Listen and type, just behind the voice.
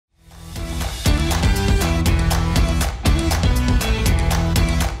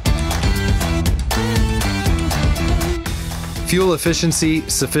Fuel efficiency,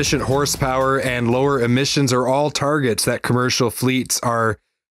 sufficient horsepower, and lower emissions are all targets that commercial fleets are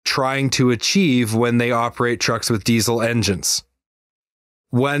trying to achieve when they operate trucks with diesel engines.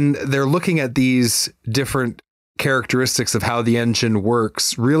 When they're looking at these different characteristics of how the engine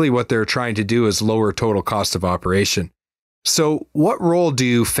works, really what they're trying to do is lower total cost of operation. So what role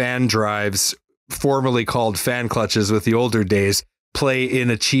do fan drives, formerly called fan clutches with the older days, play in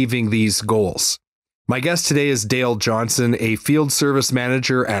achieving these goals? My guest today is Dale Johnson, a field service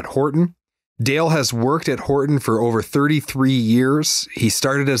manager at Horton. Dale has worked at Horton for over 33 years. He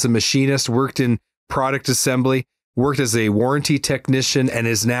started as a machinist, worked in product assembly, worked as a warranty technician, and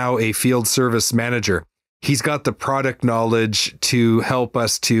is now a field service manager. He's got the product knowledge to help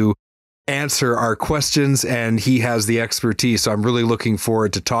us to answer our questions, and he has the expertise. So I'm really looking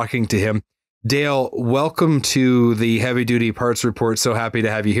forward to talking to him. Dale, welcome to the Heavy Duty Parts Report. So happy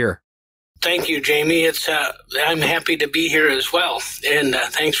to have you here. Thank you, Jamie. I'm happy to be here as well, and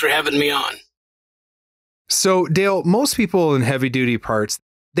thanks for having me on. So, Dale, most people in heavy duty parts,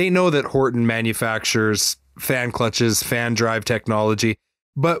 they know that Horton manufactures fan clutches, fan drive technology,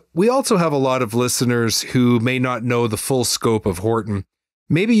 but we also have a lot of listeners who may not know the full scope of Horton.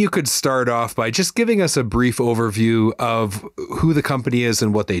 Maybe you could start off by just giving us a brief overview of who the company is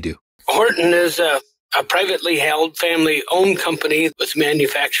and what they do. Horton is a privately held, family-owned company with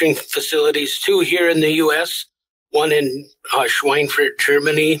manufacturing facilities, two here in the U.S., one in Schweinfurt,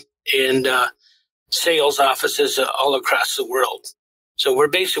 Germany, and sales offices all across the world. So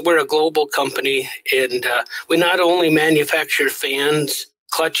we're a global company, and we not only manufacture fans,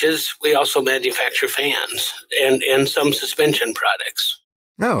 clutches, we also manufacture fans and some suspension products.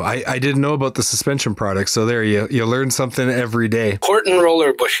 No, I didn't know about the suspension products. So there you learn something every day. Horton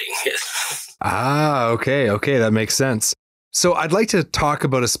roller bushing, yes. Ah, okay, that makes sense. So I'd like to talk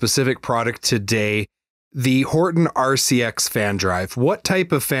about a specific product today, the Horton RCX fan drive. What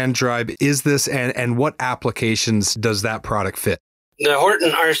type of fan drive is this, and what applications does that product fit? The Horton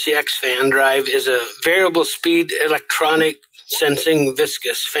RCX fan drive is a variable speed electronic sensing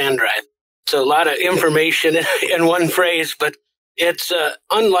viscous fan drive. It's a lot of information in one phrase, but it's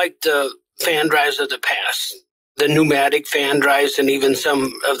unlike the fan drives of the past, the pneumatic fan drives, and even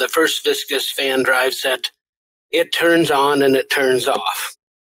some of the first viscous fan drives that it turns on and it turns off,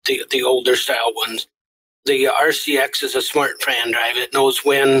 the older style ones. The RCX is a smart fan drive. It knows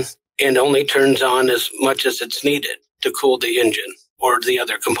when and only turns on as much as it's needed to cool the engine or the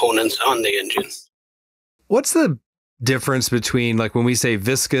other components on the engine. What's the difference between, like, when we say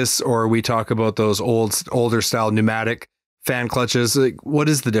viscous or we talk about those older style pneumatic fan clutches? Like, what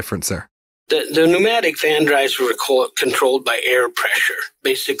is the difference there? The pneumatic fan drives were controlled by air pressure.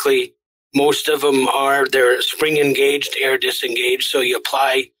 Basically, most of them they're spring engaged, air disengaged. So you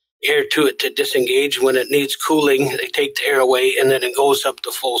apply air to it to disengage. When it needs cooling, they take the air away and then it goes up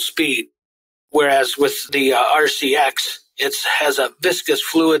to full speed. Whereas with the RCX, it has a viscous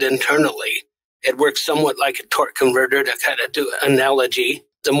fluid internally. It works somewhat like a torque converter, to kind of do an analogy.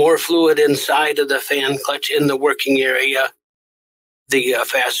 The more fluid inside of the fan clutch in the working area, the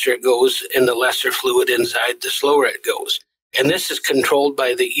faster it goes, and the lesser fluid inside, the slower it goes. And this is controlled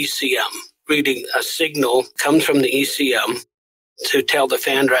by the ECM. Reading a signal comes from the ECM to tell the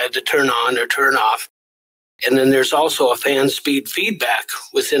fan drive to turn on or turn off. And then there's also a fan speed feedback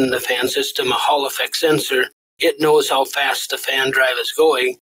within the fan system, a Hall effect sensor. It knows how fast the fan drive is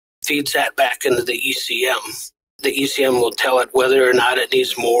going, feeds that back into the ECM. The ECM will tell it whether or not it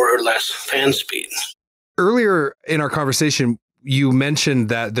needs more or less fan speed. Earlier in our conversation, you mentioned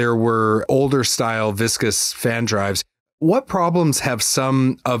that there were older style viscous fan drives. What problems have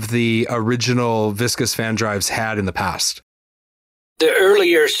some of the original viscous fan drives had in the past? The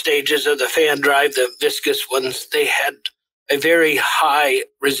earlier stages of the fan drive, the viscous ones, they had a very high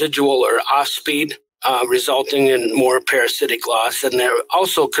residual or off speed, resulting in more parasitic loss. And there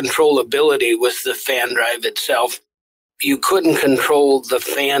also controllability with the fan drive itself. You couldn't control the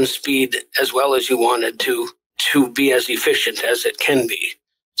fan speed as well as you wanted to be as efficient as it can be.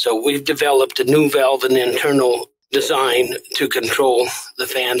 So we've developed a new valve and internal design to control the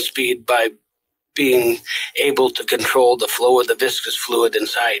fan speed by being able to control the flow of the viscous fluid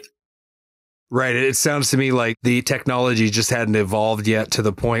inside. Right. It sounds to me like the technology just hadn't evolved yet to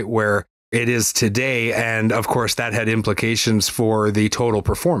the point where it is today. And of course, that had implications for the total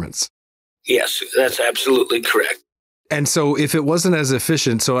performance. Yes, that's absolutely correct. And so if it wasn't as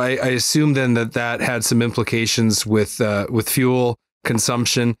efficient, so I assume then that had some implications with fuel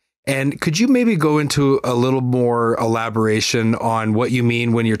consumption. And could you maybe go into a little more elaboration on what you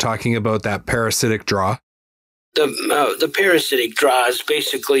mean when you're talking about that parasitic draw? The parasitic draw is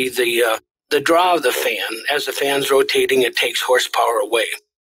basically the the draw of the fan, as the fan's rotating, it takes horsepower away.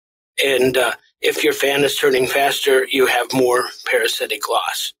 And if your fan is turning faster, you have more parasitic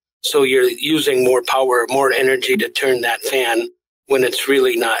loss. So you're using more power, more energy to turn that fan when it's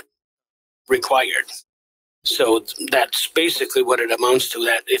really not required. So that's basically what it amounts to,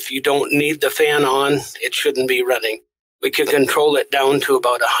 that if you don't need the fan on, it shouldn't be running. We can control it down to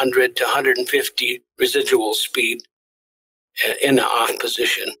about 100 to 150 residual speed in the off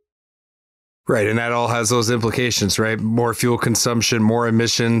position. Right, and that all has those implications, right? More fuel consumption, more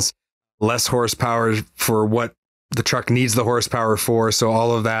emissions, less horsepower for what the truck needs the horsepower for. So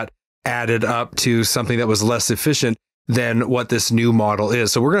all of that added up to something that was less efficient than what this new model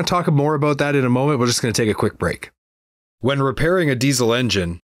is. So we're going to talk more about that in a moment. We're just going to take a quick break. When repairing a diesel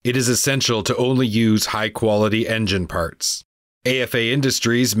engine, it is essential to only use high-quality engine parts. AFA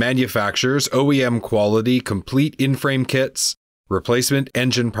Industries manufactures OEM-quality complete in-frame kits, replacement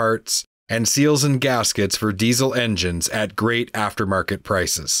engine parts, and seals and gaskets for diesel engines at great aftermarket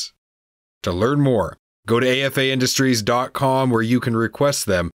prices. To learn more, go to afaindustries.com where you can request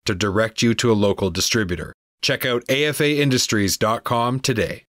them to direct you to a local distributor. Check out afaindustries.com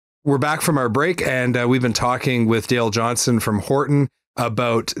today. We're back from our break, and we've been talking with Dale Johnson from Horton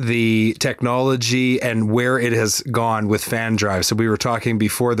about the technology and where it has gone with fan drives. So we were talking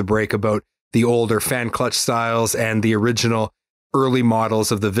before the break about the older fan clutch styles and the original early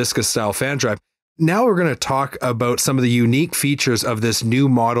models of the Viscous style fan drive. Now we're going to talk about some of the unique features of this new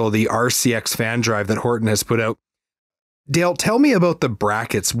model, the RCX fan drive that Horton has put out. Dale, tell me about the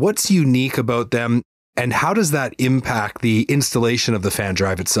brackets. What's unique about them, and how does that impact the installation of the fan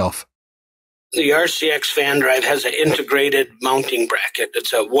drive itself? The RCX fan drive has an integrated mounting bracket.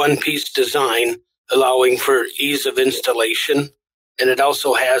 It's a one-piece design allowing for ease of installation. And it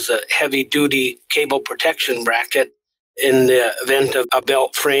also has a heavy-duty cable protection bracket. In the event of a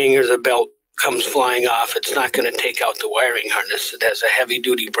belt fraying or the belt comes flying off, it's not going to take out the wiring harness. It has a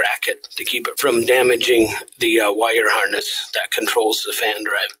heavy-duty bracket to keep it from damaging the wire harness that controls the fan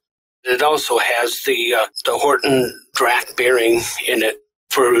drive. It also has the Horton drac bearing in it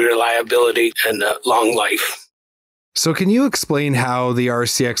for reliability and long life. So can you explain how the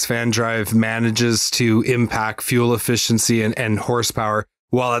RCX fan drive manages to impact fuel efficiency and horsepower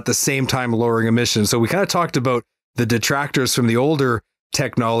while at the same time lowering emissions? So we kind of talked about the detractors from the older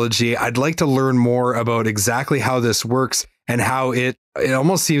technology. I'd like to learn more about exactly how this works and how it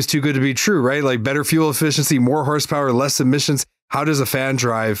almost seems too good to be true, right? Like better fuel efficiency, more horsepower, less emissions. How does a fan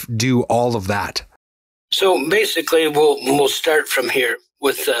drive do all of that? So basically, we'll start from here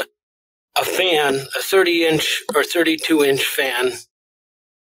with a fan, a 30-inch or 32-inch fan.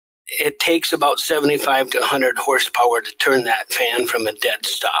 It takes about 75 to 100 horsepower to turn that fan from a dead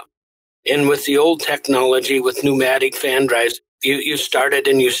stop. And with the old technology, with pneumatic fan drives, you start it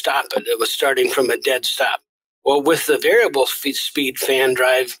and you stop it. It was starting from a dead stop. Well, with the variable speed fan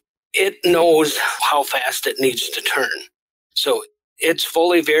drive, it knows how fast it needs to turn. So it's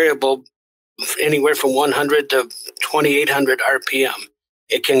fully variable, anywhere from 100 to 2,800 RPM.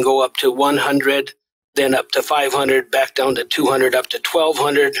 It can go up to 100, then up to 500, back down to 200, up to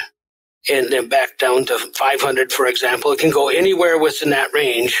 1,200, and then back down to 500, for example. It can go anywhere within that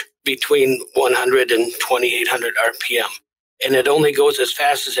range between 100 and 2,800 RPM. And it only goes as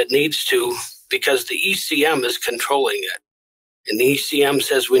fast as it needs to because the ECM is controlling it. And the ECM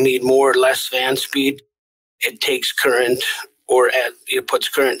says we need more or less fan speed. It takes current, or it puts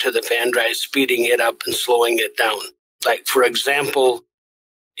current to the fan drive, speeding it up and slowing it down. Like, for example,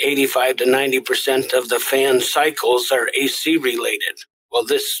 85 to 90% of the fan cycles are AC related. Well,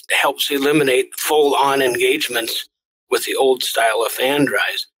 this helps eliminate full-on engagements with the old style of fan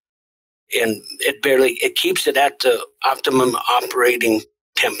drives. And it keeps it at the optimum operating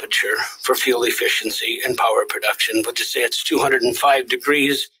temperature for fuel efficiency and power production. But to say it's 205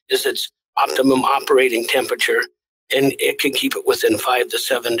 degrees is its optimum operating temperature, and it can keep it within 5 to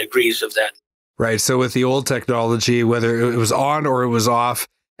 7 degrees of that. Right. So with the old technology, whether it was on or it was off,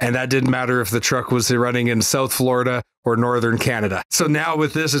 and that didn't matter if the truck was running in South Florida or Northern Canada. So now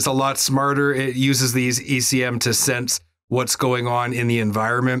with this, it's a lot smarter. It uses these ECM to sense what's going on in the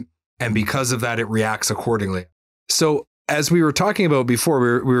environment. And because of that, it reacts accordingly. So as we were talking about before,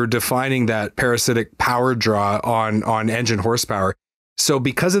 we were defining that parasitic power draw on engine horsepower. So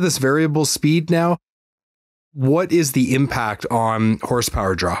because of this variable speed now, what is the impact on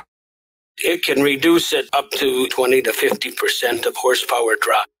horsepower draw? It can reduce it up to 20 to 50% of horsepower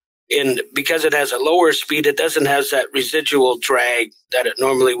draw. And because it has a lower speed, it doesn't have that residual drag that it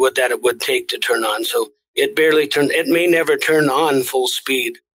normally would, that it would take to turn on. So it barely it may never turn on full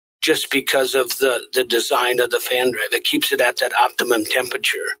speed just because of the design of the fan drive. It keeps it at that optimum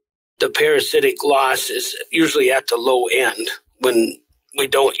temperature. the parasitic loss is usually at the low end when you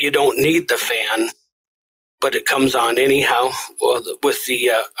don't need the fan, but it comes on anyhow. Well, with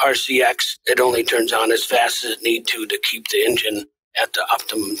the RCX, it only turns on as fast as it needs to keep the engine at the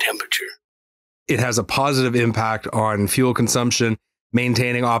optimum temperature. It has a positive impact on fuel consumption,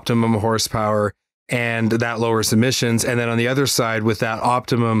 maintaining optimum horsepower, and that lowers emissions. And then on the other side, with that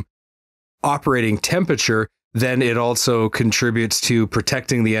optimum operating temperature, then it also contributes to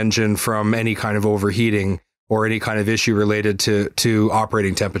protecting the engine from any kind of overheating or any kind of issue related to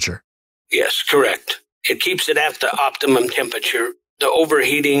operating temperature. Yes, correct. It keeps it at the optimum temperature. The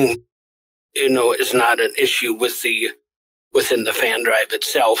overheating, is not an issue within the fan drive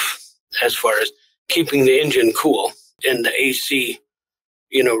itself, as far as keeping the engine cool. And the AC,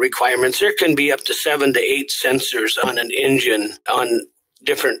 requirements, there can be up to 7 to 8 sensors on an engine on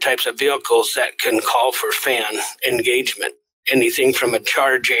different types of vehicles that can call for fan engagement. Anything from a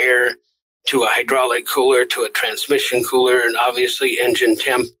charge air to a hydraulic cooler to a transmission cooler, and obviously engine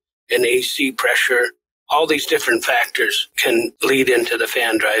temp and AC pressure. All these different factors can lead into the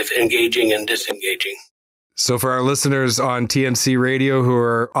fan drive engaging and disengaging. So for our listeners on TNC radio who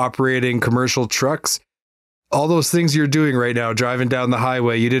are operating commercial trucks, all those things you're doing right now, driving down the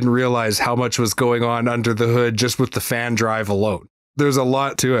highway, you didn't realize how much was going on under the hood just with the fan drive alone. There's a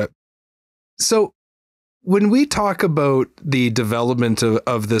lot to it. So when we talk about the development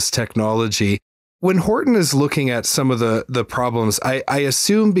of this technology, when Horton is looking at some of the problems, I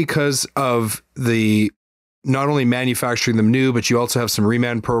assume because of the not only manufacturing them new, but you also have some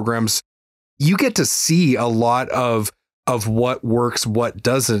reman programs, you get to see a lot of what works, what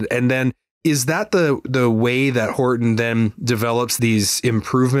doesn't. And then is that the way that Horton then develops these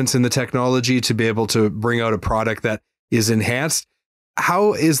improvements in the technology to be able to bring out a product that is enhanced?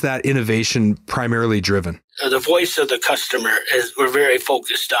 How is that innovation primarily driven? The voice of the customer we're very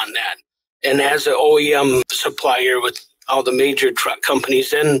focused on that. And as an OEM supplier with all the major truck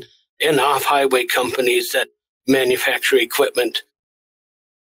companies and off-highway companies that manufacture equipment,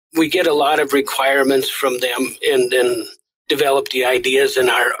 we get a lot of requirements from them and then develop the ideas in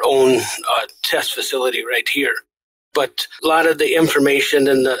our own test facility right here. But a lot of the information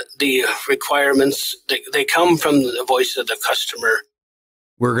and the requirements, they come from the voice of the customer.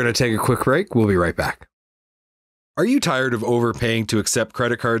 We're going to take a quick break. We'll be right back. Are you tired of overpaying to accept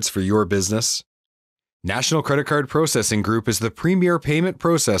credit cards for your business? National Credit Card Processing Group is the premier payment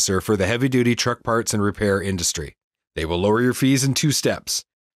processor for the heavy-duty truck parts and repair industry. They will lower your fees in 2 steps.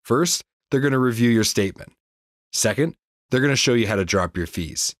 First, they're going to review your statement. Second, they're going to show you how to drop your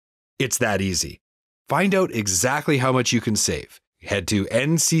fees. It's that easy. Find out exactly how much you can save. Head to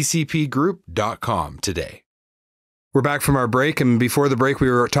nccpgroup.com today. We're back from our break, and before the break, we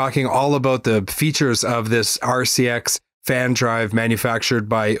were talking all about the features of this RCX fan drive manufactured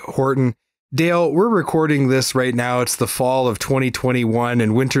by Horton. Dale, we're recording this right now. It's the fall of 2021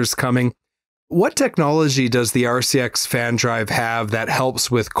 and winter's coming. What technology does the RCX fan drive have that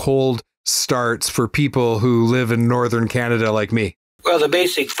helps with cold starts for people who live in northern Canada like me? Well, the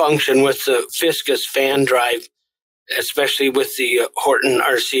basic function with the Viscous fan drive, especially with the Horton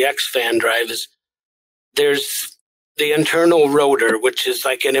RCX fan drive, is there's the internal rotor, which is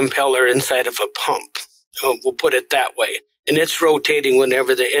like an impeller inside of a pump. We'll put it that way. And it's rotating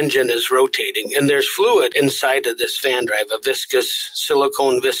whenever the engine is rotating. And there's fluid inside of this fan drive, a viscous,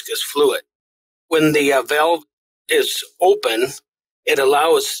 silicone viscous fluid. When the valve is open,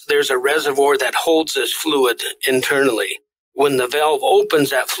 there's a reservoir that holds this fluid internally. When the valve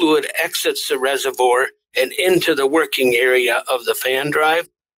opens, that fluid exits the reservoir and into the working area of the fan drive.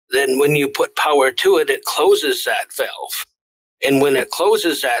 Then when you put power to it, it closes that valve. And when it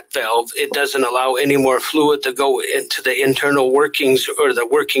closes that valve, it doesn't allow any more fluid to go into the internal workings or the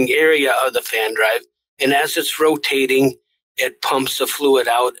working area of the fan drive. And as it's rotating, it pumps the fluid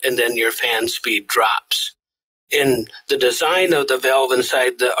out, and then your fan speed drops. And the design of the valve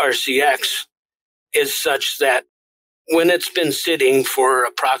inside the RCX is such that when it's been sitting for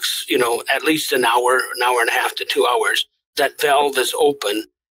at least an hour and a half to 2 hours, that valve is open.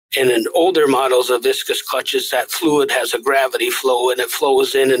 And in older models of viscous clutches, that fluid has a gravity flow and it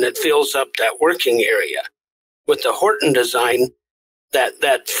flows in and it fills up that working area. With the Horton design,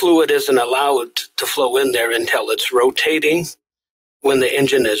 that fluid isn't allowed to flow in there until it's rotating when the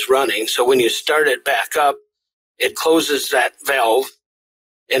engine is running. So when you start it back up, it closes that valve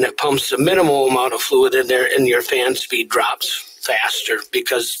and it pumps the minimal amount of fluid in there, and your fan speed drops faster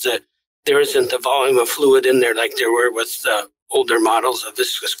because there isn't the volume of fluid in there like there were with the older models of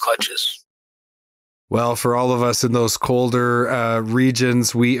viscous clutches. Well, for all of us in those colder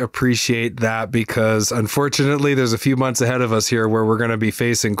regions, we appreciate that because unfortunately, there's a few months ahead of us here where we're going to be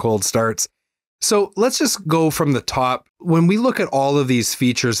facing cold starts. So let's just go from the top. When we look at all of these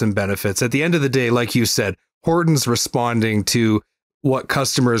features and benefits, at the end of the day, like you said, Horton's responding to what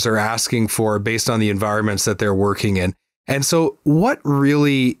customers are asking for based on the environments that they're working in. And so what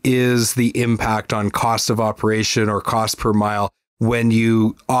really is the impact on cost of operation or cost per mile when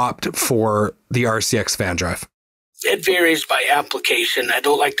you opt for the RCX fan drive? It varies by application. I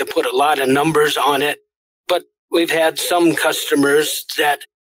don't like to put a lot of numbers on it, but we've had some customers that,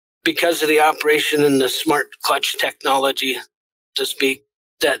 because of the operation and the smart clutch technology, to speak,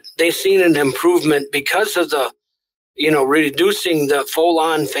 that they've seen an improvement because of the, reducing the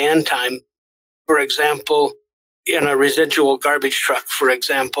full-on fan time. For example, in a residual garbage truck, for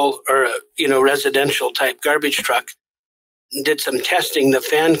example, or a, residential type garbage truck, did some testing. The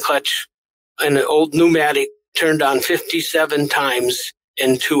fan clutch in an old pneumatic turned on 57 times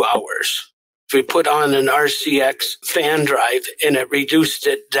in 2 hours. We put on an RCX fan drive and it reduced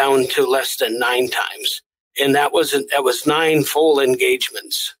it down to less than 9 times. And that was 9 full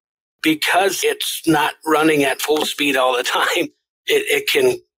engagements. Because it's not running at full speed all the time, it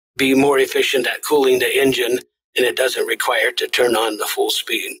can be more efficient at cooling the engine, and it doesn't require to turn on the full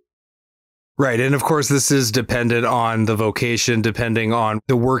speed. Right. And of course, this is dependent on the vocation, depending on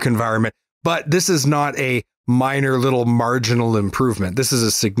the work environment. But this is not a minor little marginal improvement. This is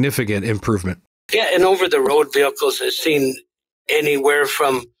a significant improvement. Yeah. And over the road vehicles have seen anywhere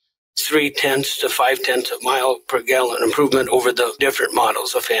from 0.3 to 0.5 mile per gallon improvement over the different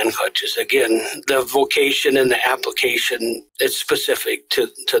models of fan clutches. Again, the vocation and the application is specific to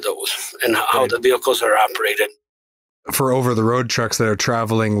those and how the vehicles are operated. For over-the-road trucks that are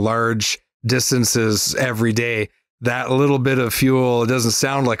traveling large distances every day, that little bit of fuel, it doesn't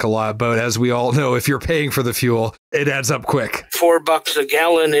sound like a lot, but as we all know, if you're paying for the fuel, it adds up quick. $4 a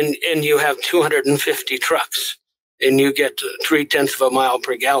gallon and you have 250 trucks and you get 0.3 mile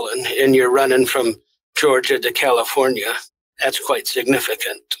per gallon and you're running from Georgia to California. That's quite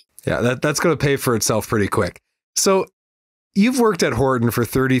significant. Yeah, that's going to pay for itself pretty quick. So you've worked at Horton for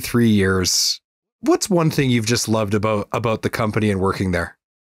 33 years. What's one thing you've just loved about the company and working there?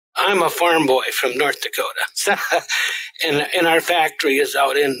 I'm a farm boy from North Dakota. and our factory is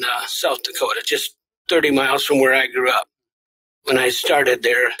out in South Dakota, just 30 miles from where I grew up when I started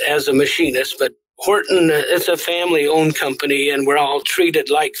there as a machinist. But Horton is a family-owned company, and we're all treated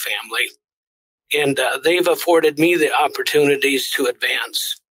like family. And they've afforded me the opportunities to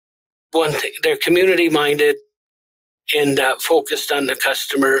advance. One thing, they're community-minded and focused on the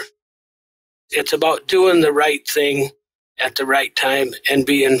customer. It's about doing the right thing at the right time and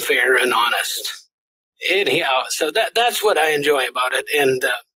being fair and honest. Anyhow, so that's what I enjoy about it. And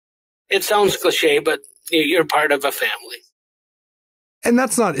it sounds cliche, but you're part of a family. And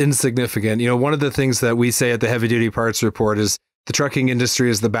that's not insignificant. One of the things that we say at the Heavy Duty Parts Report is the trucking industry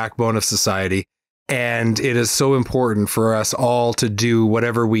is the backbone of society. And it is so important for us all to do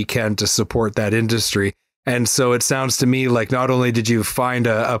whatever we can to support that industry. And so it sounds to me like not only did you find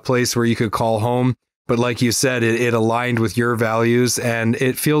a place where you could call home, but like you said, it aligned with your values, and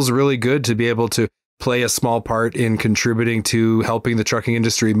it feels really good to be able to play a small part in contributing to helping the trucking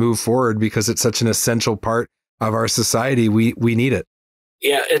industry move forward because it's such an essential part of our society. We need it.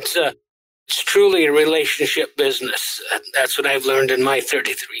 Yeah, it's truly a relationship business. That's what I've learned in my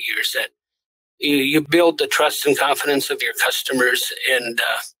 33 years, that you build the trust and confidence of your customers, and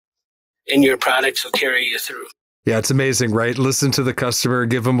your products will carry you through. Yeah, it's amazing, right? Listen to the customer,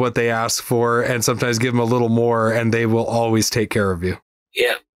 give them what they ask for, and sometimes give them a little more, and they will always take care of you.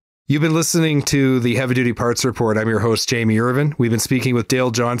 Yeah. You've been listening to the Heavy Duty Parts Report. I'm your host, Jamie Irvin. We've been speaking with Dale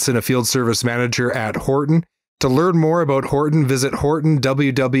Johnson, a field service manager at Horton. To learn more about Horton, visit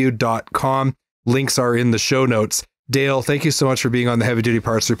hortonww.com. Links are in the show notes. Dale, thank you so much for being on the Heavy Duty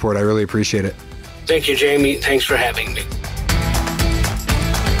Parts Report. I really appreciate it. Thank you, Jamie. Thanks for having me.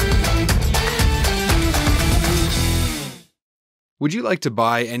 Would you like to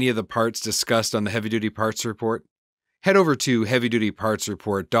buy any of the parts discussed on the Heavy Duty Parts Report? Head over to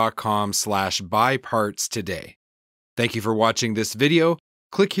heavydutypartsreport.com/buy parts today. Thank you for watching this video.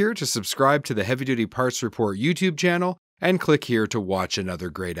 Click here to subscribe to the Heavy Duty Parts Report YouTube channel and click here to watch another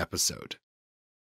great episode.